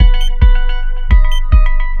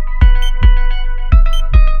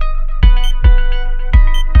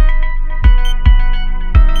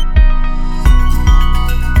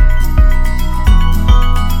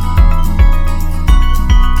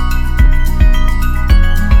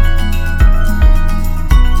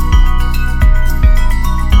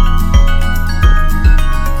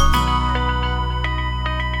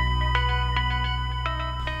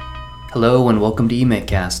Hello and welcome to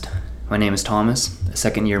eMedCast. My name is Thomas, a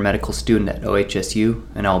second-year medical student at OHSU,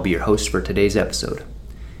 and I'll be your host for today's episode.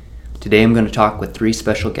 Today I'm going to talk with three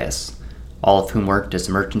special guests, all of whom worked as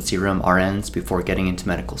emergency room RNs before getting into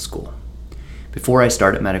medical school. Before I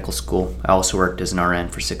started medical school, I also worked as an RN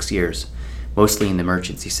for 6 years, mostly in the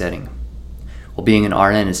emergency setting. While being an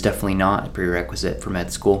RN is definitely not a prerequisite for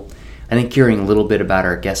med school, I think hearing a little bit about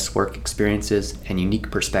our guests' work experiences and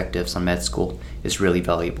unique perspectives on med school is really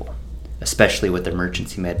valuable, especially with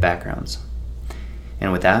emergency med backgrounds.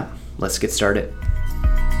 And with that, let's get started.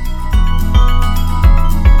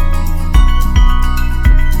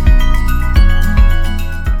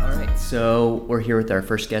 All right, so we're here with our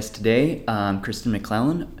first guest today, Kristen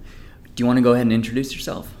McClellan. Do you want to go ahead and introduce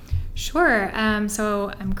yourself? Sure.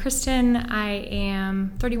 So I'm Kristen. I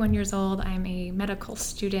am 31 years old. I'm a medical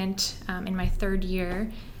student in my third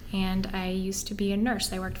year, and I used to be a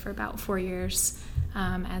nurse. I worked for about 4 years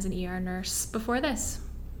as an ER nurse before this.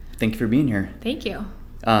 Thank you for being here. Thank you.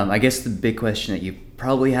 I guess the big question that you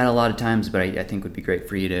probably had a lot of times, but I think would be great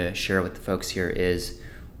for you to share with the folks here is,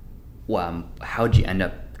 how'd you end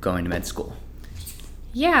up going to med school?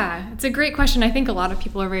 Yeah, it's a great question. I think a lot of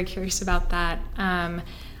people are very curious about that.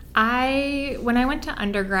 When I went to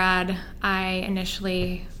undergrad, I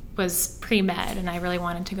initially was pre-med, and I really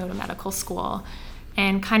wanted to go to medical school.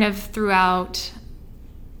 And kind of throughout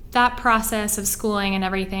that process of schooling and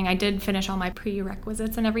everything, I did finish all my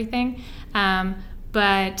prerequisites and everything.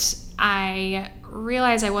 But I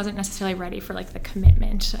realized I wasn't necessarily ready for like the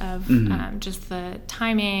commitment of just the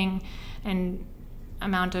timing and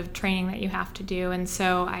amount of training that you have to do. And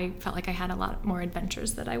so I felt like I had a lot more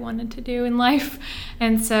adventures that I wanted to do in life.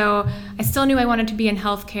 And so I still knew I wanted to be in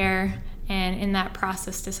healthcare, and in that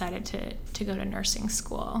process decided to go to nursing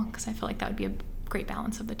school because I feel like that would be a great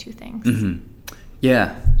balance of the two things. Mm-hmm.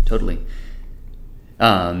 Yeah, totally.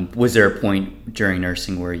 Was there a point during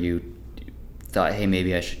nursing where you thought, hey,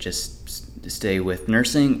 maybe I should just stay with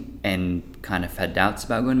nursing, and kind of had doubts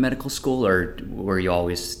about going to medical school, or were you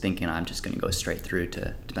always thinking I'm just going to go straight through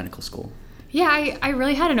to medical school? Yeah, I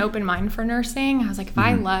really had an open mind for nursing. I was like, if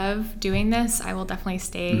I love doing this, I will definitely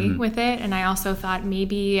stay with it. And I also thought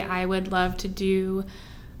maybe I would love to do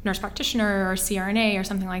nurse practitioner or CRNA or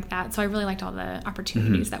something like that. So I really liked all the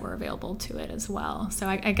opportunities that were available to it as well. So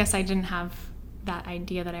I guess I didn't have that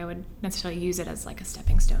idea that I would necessarily use it as like a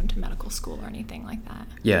stepping stone to medical school or anything like that.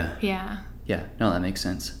 Yeah. No, that makes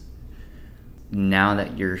sense. Now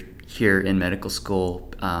that you're here in medical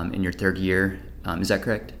school in your third year, is that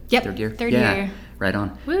correct? Yep. Third year? Third year. Right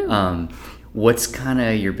on. Woo. What's kind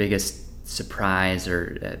of your biggest surprise,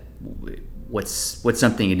 or what's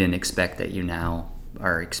something you didn't expect that you now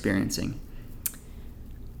are experiencing?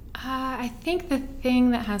 I think the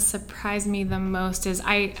thing that has surprised me the most is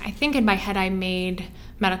I think in my head I made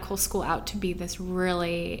medical school out to be this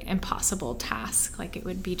really impossible task. Like it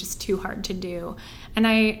would be just too hard to do. And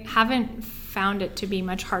I haven't found it to be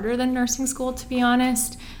much harder than nursing school, to be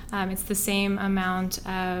honest. It's the same amount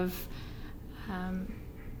of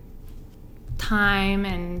time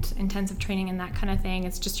and intensive training and that kind of thing.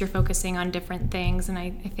 It's just you're focusing on different things, and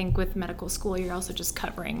I think with medical school you're also just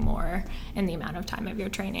covering more in the amount of time of your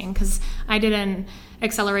training, because I did an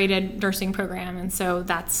accelerated nursing program, and so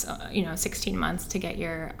that's 16 months to get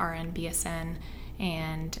your RN BSN,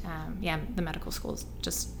 and the medical school is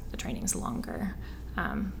just the training's longer.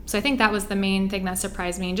 So I think that was the main thing that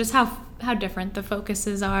surprised me, and just how different the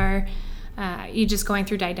focuses are. You just going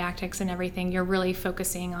through didactics and everything, you're really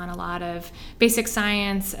focusing on a lot of basic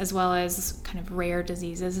science as well as kind of rare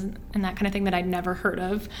diseases and that kind of thing that I'd never heard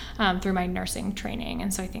of through my nursing training.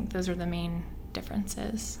 And so I think those are the main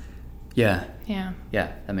differences. Yeah,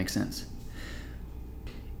 that makes sense.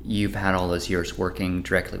 You've had all those years working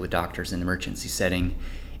directly with doctors in an emergency setting,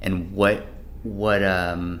 and what's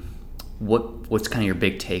kind of your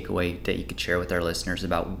big takeaway that you could share with our listeners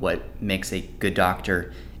about what makes a good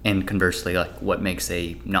doctor, and conversely, like what makes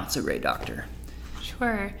a not so great doctor?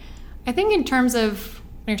 Sure. I think in terms of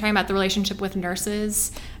when you're talking about the relationship with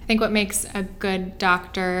nurses, I think what makes a good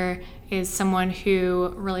doctor is someone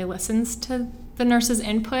who really listens to the nurse's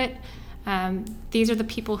input. These are the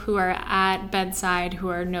people who are at bedside, who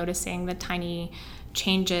are noticing the tiny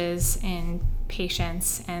changes in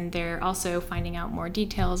patients, and they're also finding out more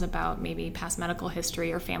details about maybe past medical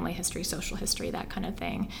history or family history, social history, that kind of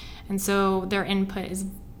thing. And so their input is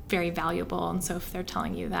very valuable, and so if they're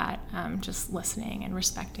telling you that, just listening and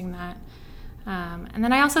respecting that. And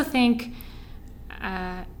then I also think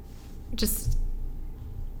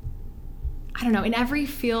in every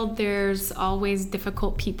field there's always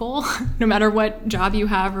difficult people, no matter what job you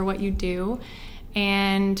have or what you do.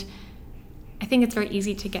 And I think it's very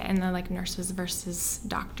easy to get in the like nurses versus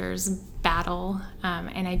doctors battle,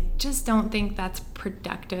 and I just don't think that's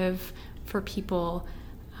productive for people.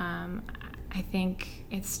 I think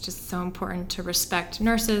it's just so important to respect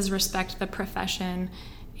nurses, respect the profession,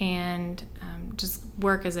 and just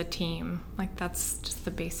work as a team. Like that's just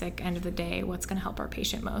the basic end of the day. What's going to help our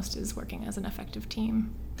patient most is working as an effective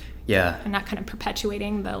team. Yeah. And not kind of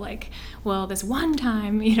perpetuating the like, well, this one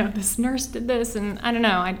time, this nurse did this, and I don't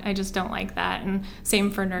know. I just don't like that. And same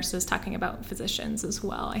for nurses talking about physicians as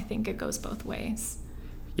well. I think it goes both ways.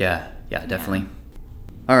 Yeah, definitely.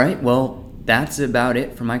 All right, well, that's about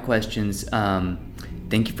it for my questions.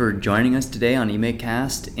 Thank you for joining us today on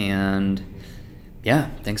eMedCast, and yeah,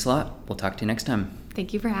 thanks a lot. We'll talk to you next time.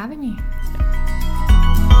 Thank you for having me.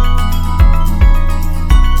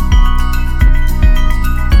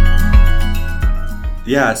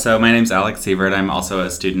 Yeah, so my name's Alex Sievert. I'm also a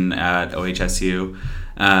student at OHSU.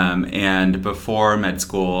 And before med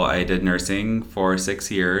school, I did nursing for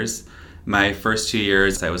 6 years. My first 2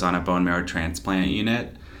 years, I was on a bone marrow transplant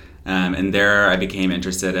unit. And there I became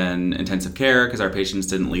interested in intensive care because our patients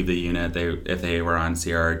didn't leave the unit. If they were on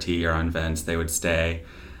CRRT or on vents, they would stay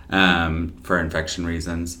for infection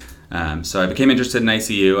reasons. So I became interested in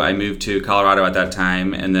ICU. I moved to Colorado at that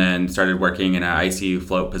time and then started working in an ICU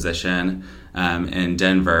float position in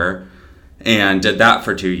Denver and did that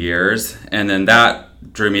for 2 years. And then that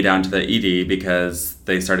drew me down to the ED because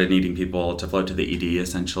they started needing people to float to the ED,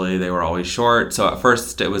 essentially. They were always short. So at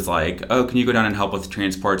first it was like, oh, can you go down and help with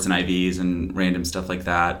transports and IVs and random stuff like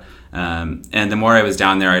that? And the more I was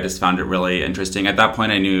down there, I just found it really interesting. At that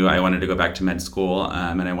point, I knew I wanted to go back to med school,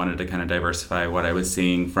 and I wanted to kind of diversify what I was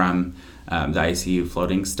seeing from the ICU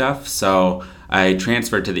floating stuff. So I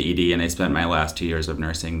transferred to the ED, and I spent my last 2 years of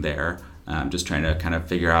nursing there, just trying to kind of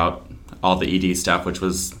figure out all the ED stuff, which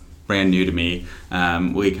was brand new to me.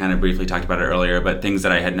 We kind of briefly talked about it earlier, but things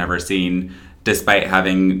that I had never seen, despite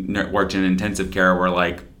having worked in intensive care, were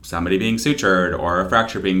like somebody being sutured or a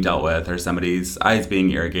fracture being dealt with or somebody's eyes being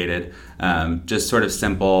irrigated. Just sort of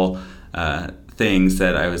simple things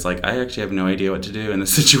that I was like, I actually have no idea what to do in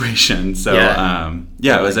this situation. So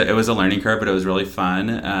it was a learning curve, but it was really fun.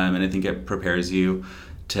 And I think it prepares you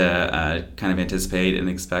to kind of anticipate and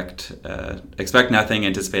expect nothing,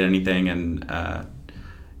 anticipate anything, and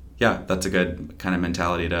that's a good kind of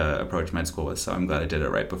mentality to approach med school with. So I'm glad I did it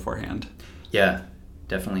right beforehand. Yeah,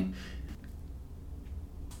 definitely.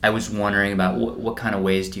 I was wondering about what kind of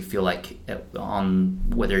ways do you feel like on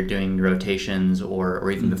whether you're doing rotations or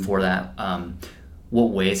even before that, what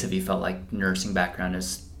ways have you felt like nursing background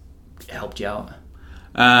has helped you out?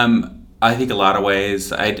 I think a lot of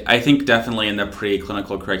ways. I think definitely in the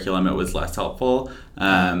pre-clinical curriculum it was less helpful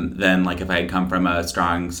than like if I had come from a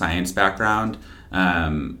strong science background.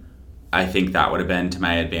 I think that would have been to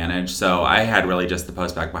my advantage. So I had really just the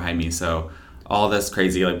post-bac behind me. So all this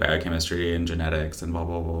crazy like biochemistry and genetics and blah,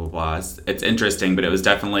 blah, blah, blah, blah. It's interesting, but it was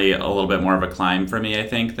definitely a little bit more of a climb for me, I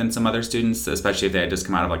think, than some other students, especially if they had just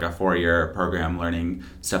come out of like a 4-year program learning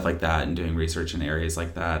stuff like that and doing research in areas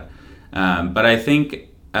like that. But I think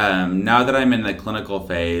now that I'm in the clinical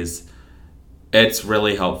phase, it's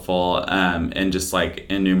really helpful in just like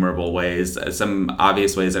innumerable ways. Some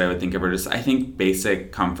obvious ways that I would think of are just, I think,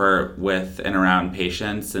 basic comfort with and around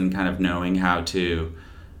patients and kind of knowing how to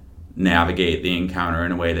navigate the encounter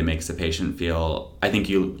in a way that makes the patient feel, I think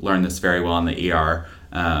you learn this very well in the ER,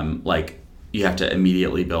 like you have to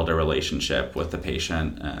immediately build a relationship with the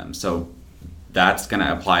patient. So that's going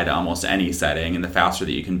to apply to almost any setting, and the faster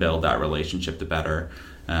that you can build that relationship, the better.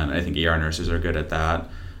 I think ER nurses are good at that.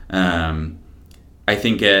 I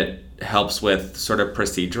think it helps with sort of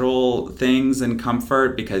procedural things and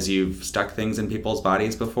comfort because you've stuck things in people's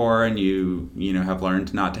bodies before and you have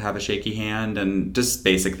learned not to have a shaky hand and just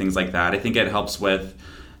basic things like that. I think it helps with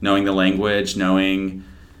knowing the language, knowing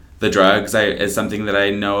the drugs is something that I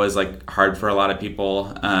know is like hard for a lot of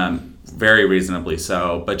people, very reasonably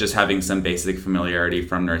so, but just having some basic familiarity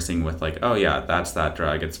from nursing with like, oh yeah, that's that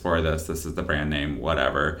drug, it's for this is the brand name,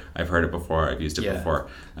 whatever, I've heard it before, I've used it before,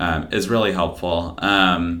 is really helpful.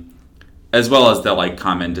 As well as the like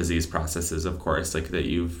common disease processes, of course, like that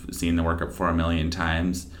you've seen the workup for a million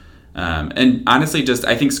times. And honestly, just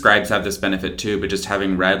I think scribes have this benefit too, but just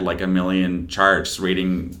having read like a million charts,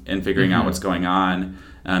 reading and figuring out what's going on,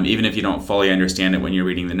 even if you don't fully understand it when you're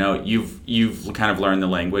reading the note, you've kind of learned the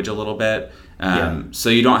language a little bit. So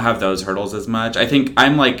you don't have those hurdles as much. I think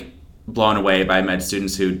I'm like blown away by med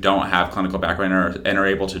students who don't have clinical background and are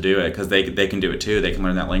able to do it because they can do it too. They can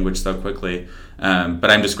learn that language so quickly. But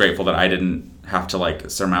I'm just grateful that I didn't have to like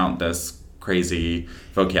surmount this crazy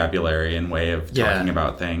vocabulary and way of talking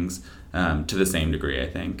about things to the same degree, I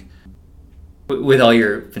think. With all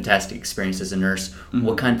your fantastic experience as a nurse,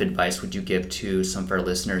 what kind of advice would you give to some of our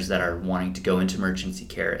listeners that are wanting to go into emergency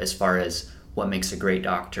care as far as what makes a great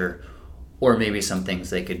doctor, or maybe some things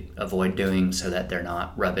they could avoid doing so that they're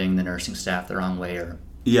not rubbing the nursing staff the wrong way, or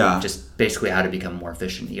just basically how to become a more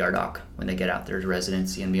efficient ER doc when they get out there to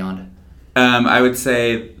residency and beyond? I would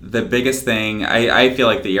say the biggest thing, I feel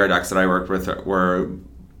like the ER docs that I worked with were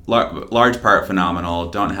large part phenomenal,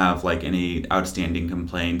 don't have like any outstanding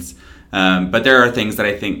complaints. But there are things that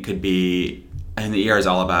I think could be, and the ER is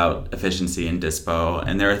all about efficiency and dispo,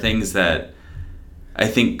 and there are things that I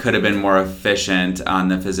think could have been more efficient on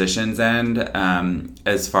the physician's end,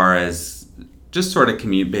 as far as just sort of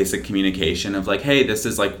basic communication of like, hey, this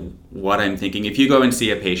is like what I'm thinking. If you go and see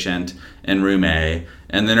a patient in room A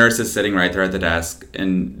and the nurse is sitting right there at the desk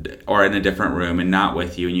or in a different room and not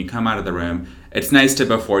with you, and you come out of the room, it's nice to,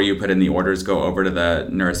 before you put in the orders, go over to the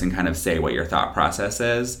nurse and kind of say what your thought process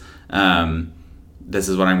is. This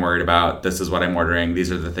is what I'm worried about. This is what I'm ordering.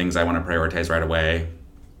 These are the things I want to prioritize right away.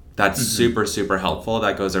 That's super, super helpful.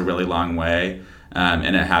 That goes a really long way.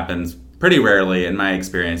 And it happens pretty rarely in my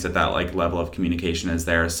experience that like level of communication is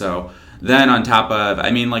there. So then on top of,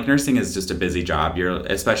 I mean, like nursing is just a busy job. You're,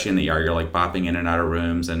 especially in the ER, you're like bopping in and out of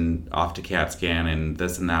rooms and off to CAT scan and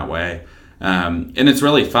this and that way. And it's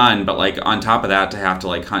really fun, but like on top of that, to have to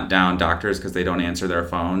like hunt down doctors because they don't answer their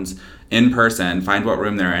phones in person, find what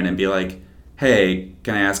room they're in and be like, hey,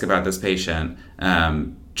 can I ask about this patient?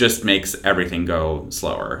 Just makes everything go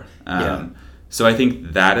slower. So I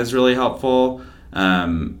think that is really helpful.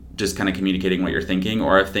 Just kind of communicating what you're thinking,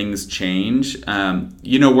 or if things change,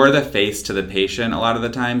 we're the face to the patient a lot of the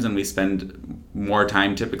times, and we spend more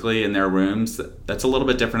time typically in their rooms. That's a little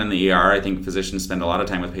bit different in the ER. I think physicians spend a lot of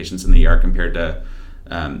time with patients in the ER compared to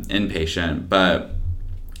inpatient. But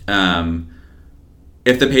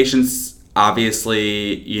if the patient's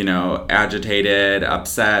obviously, agitated,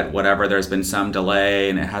 upset, whatever, there's been some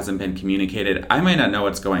delay and it hasn't been communicated, I might not know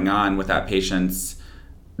what's going on with that patient's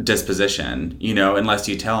disposition, unless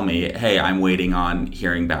you tell me, hey, I'm waiting on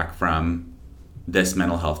hearing back from this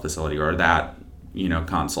mental health facility or that,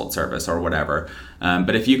 consult service or whatever.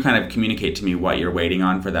 But if you kind of communicate to me what you're waiting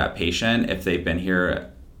on for that patient, if they've been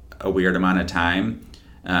here a weird amount of time,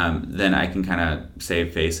 then I can kind of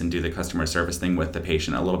save face and do the customer service thing with the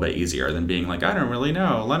patient a little bit easier than being like, I don't really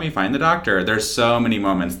know, let me find the doctor. There's so many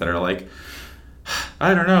moments that are like,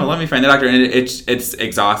 I don't know, let me find the doctor. And it's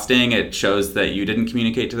exhausting. It shows that you didn't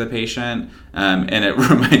communicate to the patient. And it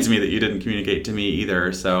reminds me that you didn't communicate to me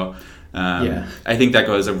either. So I think that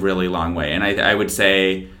goes a really long way. And I would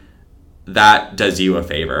say that does you a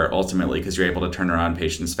favor ultimately, because you're able to turn around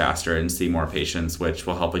patients faster and see more patients, which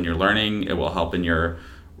will help in your learning. It will help in your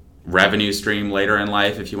revenue stream later in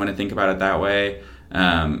life, if you want to think about it that way.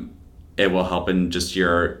 It will help in just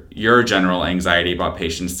your general anxiety about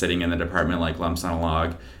patients sitting in the department like lumps on a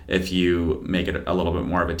log, if you make it a little bit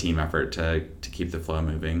more of a team effort to keep the flow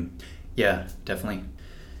moving. Yeah, definitely.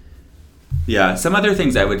 Yeah, some other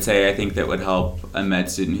things I would say I think that would help a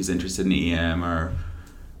med student who's interested in EM or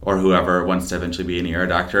whoever wants to eventually be an ER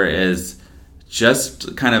doctor is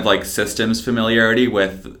just kind of like systems familiarity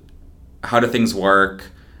with how do things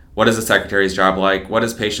work. What is the secretary's job like? What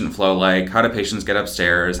is patient flow like? How do patients get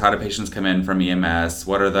upstairs? How do patients come in from EMS?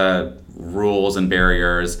 What are the rules and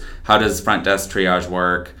barriers? How does front desk triage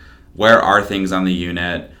work? Where are things on the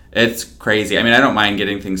unit? It's crazy. I mean, I don't mind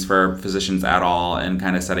getting things for physicians at all and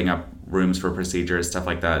kind of setting up rooms for procedures, stuff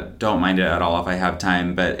like that. Don't mind it at all if I have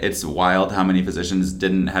time, but it's wild how many physicians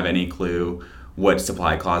didn't have any clue what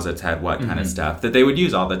supply closets had what kind of stuff that they would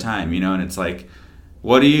use all the time, and it's like,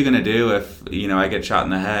 what are you going to do if, I get shot in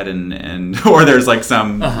the head and or there's like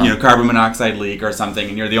some, carbon monoxide leak or something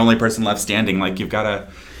and you're the only person left standing? Like, you've got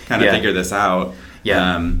to kind of figure this out.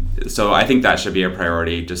 Yeah. So I think that should be a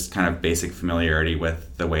priority, just kind of basic familiarity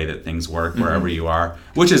with the way that things work wherever you are,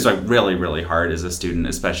 which is like really, really hard as a student,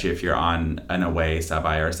 especially if you're on an away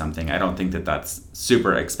sub-I or something. I don't think that that's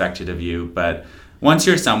super expected of you, but once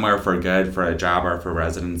you're somewhere for good, for a job or for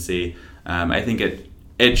residency, I think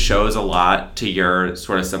it shows a lot to your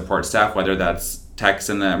sort of support staff, whether that's techs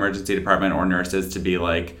in the emergency department or nurses, to be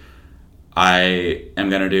like, I am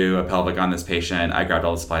going to do a pelvic on this patient. I grabbed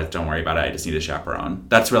all the supplies. Don't worry about it. I just need a chaperone.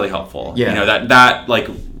 That's really helpful. Yeah. That like,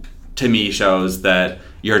 to me, shows that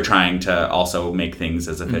you're trying to also make things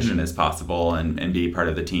as efficient as possible and be part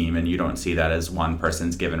of the team. And you don't see that as one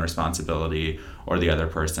person's given responsibility or the other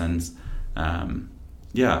person's.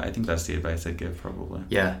 I think that's the advice I'd give probably.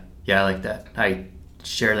 Yeah. I like that. I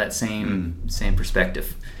share that same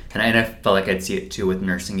perspective. And I felt like I'd see it too with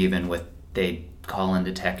nursing, even with they'd call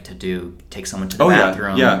into tech to take someone to the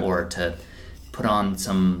bathroom or to put on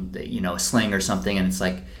some, a sling or something, and it's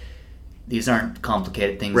like, these aren't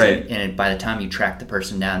complicated things. Right. And by the time you track the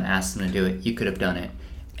person down and ask them to do it, you could have done it.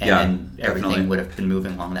 And then everything definitely would have been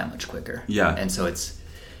moving along that much quicker. Yeah. And so it's,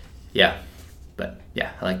 but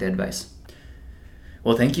I like the advice.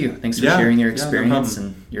 Well, thank you. Thanks for sharing your experience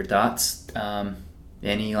and your thoughts.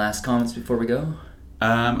 Any last comments before we go?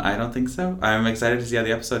 I don't think so. I'm excited to see how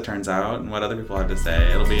the episode turns out and what other people have to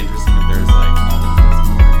say. It'll be interesting if there's like all this stuff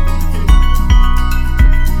more.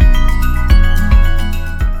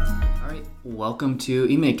 All right, welcome to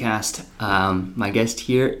EMACast. My guest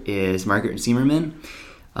here is Margaret Zimmerman.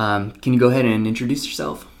 Can you go ahead and introduce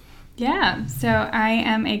yourself? Yeah, so I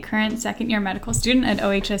am a current second-year medical student at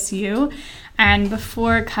OHSU, and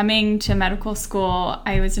before coming to medical school,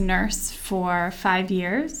 I was a nurse for 5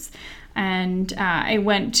 years, and I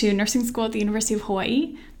went to nursing school at the University of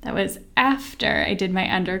Hawaii. That was after I did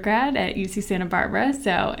my undergrad at UC Santa Barbara,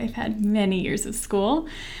 so I've had many years of school.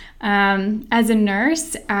 As a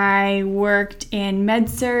nurse, I worked in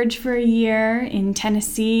med-surg for a year in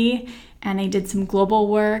Tennessee, and I did some global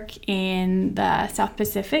work in the South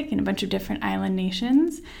Pacific in a bunch of different island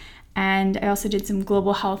nations. And I also did some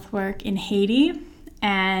global health work in Haiti.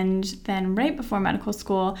 And then right before medical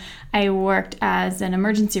school, I worked as an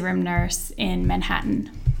emergency room nurse in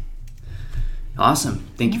Manhattan. Awesome.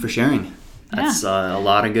 Thank you for sharing. That's a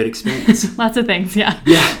lot of good experience. Lots of things, yeah.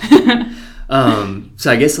 Yeah.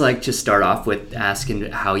 So I guess just start off with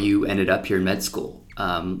asking how you ended up here in med school.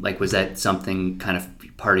 Was that something kind of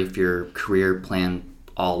part of your career plan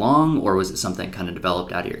all along, or was it something kind of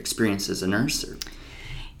developed out of your experience as a nurse? Or?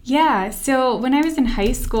 Yeah, so when I was in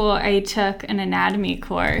high school, I took an anatomy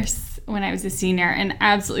course when I was a senior and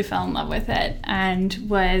absolutely fell in love with it, and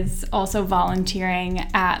was also volunteering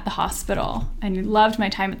at the hospital and loved my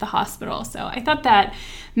time at the hospital. So I thought that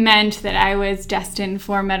meant that I was destined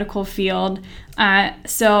for a medical field.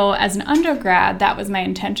 So as an undergrad, that was my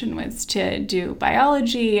intention, was to do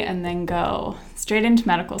biology and then go straight into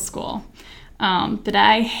medical school. But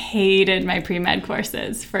I hated my pre-med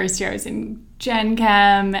courses. First year I was in Gen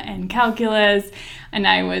Chem and calculus, and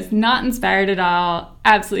I was not inspired at all,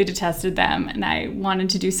 absolutely detested them, and I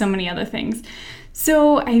wanted to do so many other things.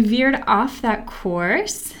 So I veered off that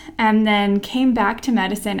course and then came back to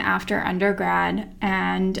medicine after undergrad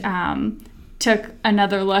and took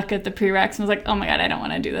another look at the prereqs and was like, oh my God, I don't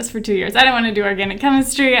want to do this for 2 years. I don't want to do organic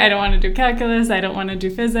chemistry. I don't want to do calculus. I don't want to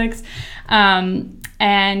do physics.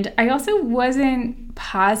 And I also wasn't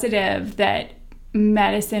positive that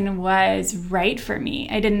medicine was right for me.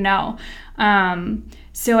 I didn't know.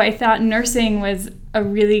 So I thought nursing was a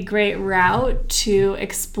really great route to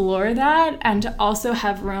explore that and to also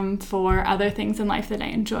have room for other things in life that I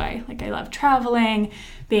enjoy. Like I love traveling,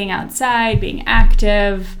 being outside, being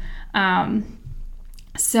active.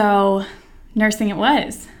 So nursing it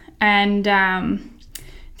was. And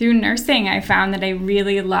through nursing, I found that I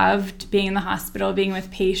really loved being in the hospital, being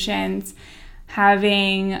with patients,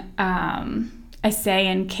 having a say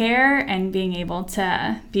in care, and being able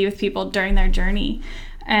to be with people during their journey.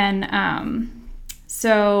 And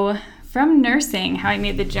so from nursing, how I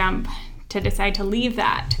made the jump to decide to leave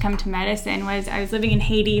that, to come to medicine, was I was living in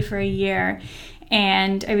Haiti for a year,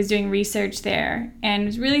 and I was doing research there and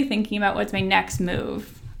was really thinking about what's my next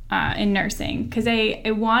move in nursing, because I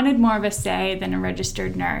wanted more of a say than a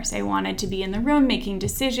registered nurse. I wanted to be in the room making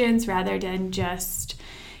decisions rather than just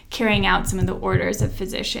carrying out some of the orders of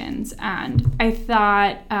physicians. And I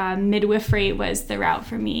thought midwifery was the route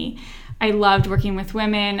for me. I loved working with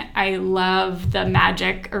women. I love the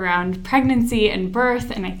magic around pregnancy and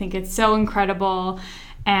birth, and I think it's so incredible.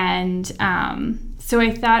 And so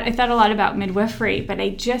I thought a lot about midwifery, but I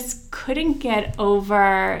just couldn't get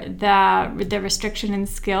over the restriction in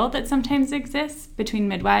skill that sometimes exists between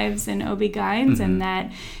midwives and OB-GYNs, and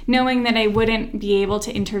that knowing that I wouldn't be able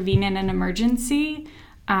to intervene in an emergency,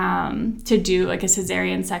 to do like a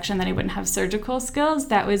cesarean section, that I wouldn't have surgical skills,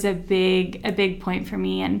 that was a big point for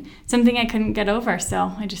me and something I couldn't get over.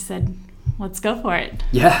 So I just said, let's go for it.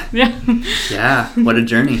 Yeah. What a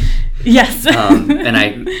journey. Yes. And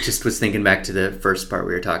I just was thinking back to the first part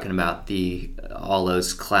we were talking about, all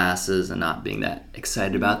those classes and not being that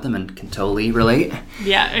excited about them, and can totally relate.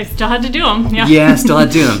 Yeah, I still had to do them. Yeah, still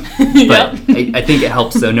had to do them. But I think it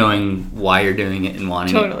helps though, knowing why you're doing it and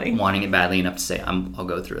wanting it badly enough to say, I'll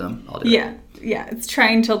go through them. I'll do it. Yeah. It's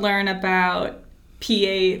trying to learn about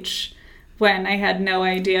pH when I had no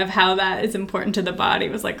idea of how that is important to the body.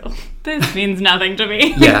 It was like, oh, this means nothing to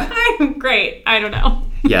me. Yeah. I'm great. I don't know.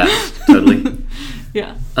 Yeah, totally.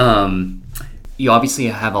 Yeah. You obviously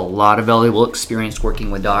have a lot of valuable experience working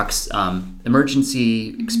with docs,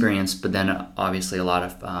 emergency experience, but then obviously a lot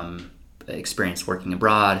of experience working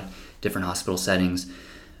abroad, different hospital settings.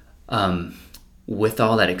 With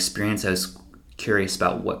all that experience, I was curious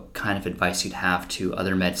about what kind of advice you'd have to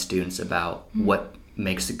other med students about what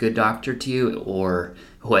makes a good doctor to you, or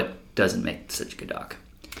what doesn't make such a good doc.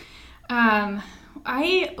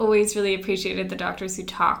 I always really appreciated the doctors who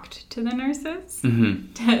talked to the nurses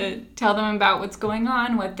to tell them about what's going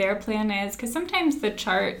on, what their plan is, because sometimes the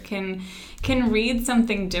chart can read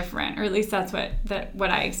something different, or at least that's what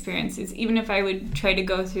I experienced. Is even if I would try to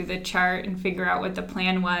go through the chart and figure out what the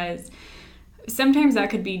plan was, sometimes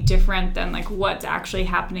that could be different than like what's actually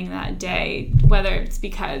happening that day, whether it's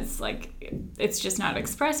because like it's just not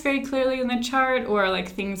expressed very clearly in the chart, or like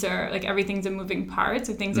things are like everything's a moving part,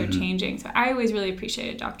 so things are changing. So I always really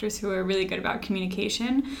appreciated doctors who are really good about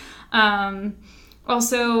communication.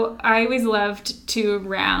 Also, I always loved to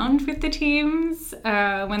round with the teams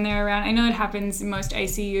when they're around. I know it happens in most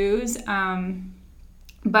ICUs,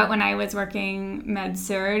 but when I was working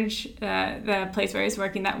med-surg, the place where I was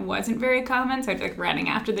working, that wasn't very common. So I'd be like running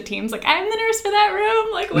after the teams, like, I'm the nurse for that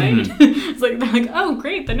room. Like, wait. It's like, they're like, oh,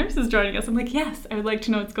 great, the nurse is joining us. I'm like, yes, I would like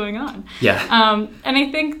to know what's going on. Yeah. And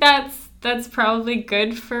I think that's probably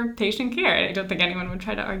good for patient care. I don't think anyone would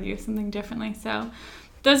try to argue something differently. So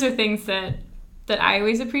those are things that I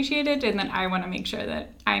always appreciated, and that I want to make sure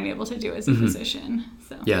that I'm able to do as a physician.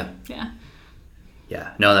 So yeah.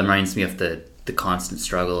 No, that reminds me of the constant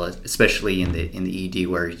struggle, especially in the ED,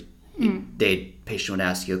 where patient would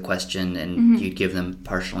ask you a question and you'd give them a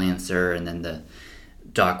partial answer, and then the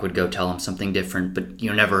doc would go tell them something different, but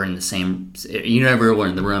you never were in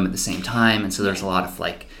the room at the same time, and so there's a lot of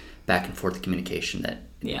like back and forth communication that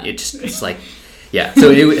it's like so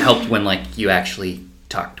it helped when like you actually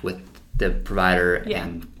talked with the provider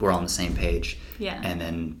and we're all on the same page. And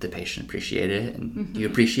then the patient appreciated it, and you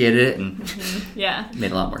appreciated it, and it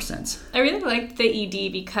made a lot more sense. I really liked the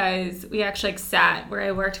ED because we actually where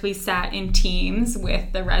I worked, we sat in teams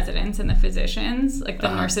with the residents and the physicians, like the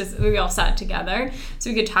nurses, we all sat together, so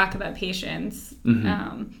we could talk about patients.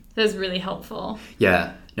 That was really helpful.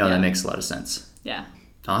 That makes a lot of sense. Yeah.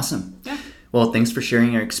 Awesome. Yeah. Well, thanks for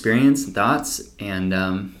sharing your experience and thoughts,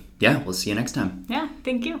 and we'll see you next time. Yeah,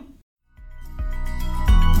 thank you.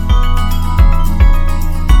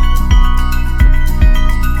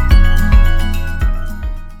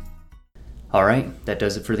 All right, that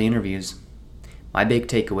does it for the interviews. My big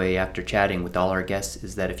takeaway after chatting with all our guests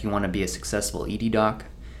is that if you want to be a successful ED doc,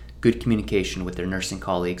 good communication with their nursing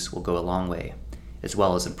colleagues will go a long way, as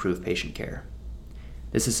well as improve patient care.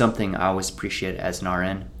 This is something I always appreciate as an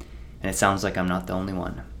RN, and it sounds like I'm not the only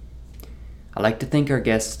one. I'd like to thank our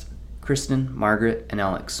guests, Kristen, Margaret, and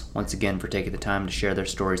Alex, once again for taking the time to share their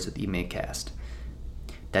stories with eMedCast.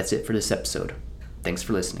 That's it for this episode. Thanks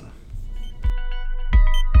for listening.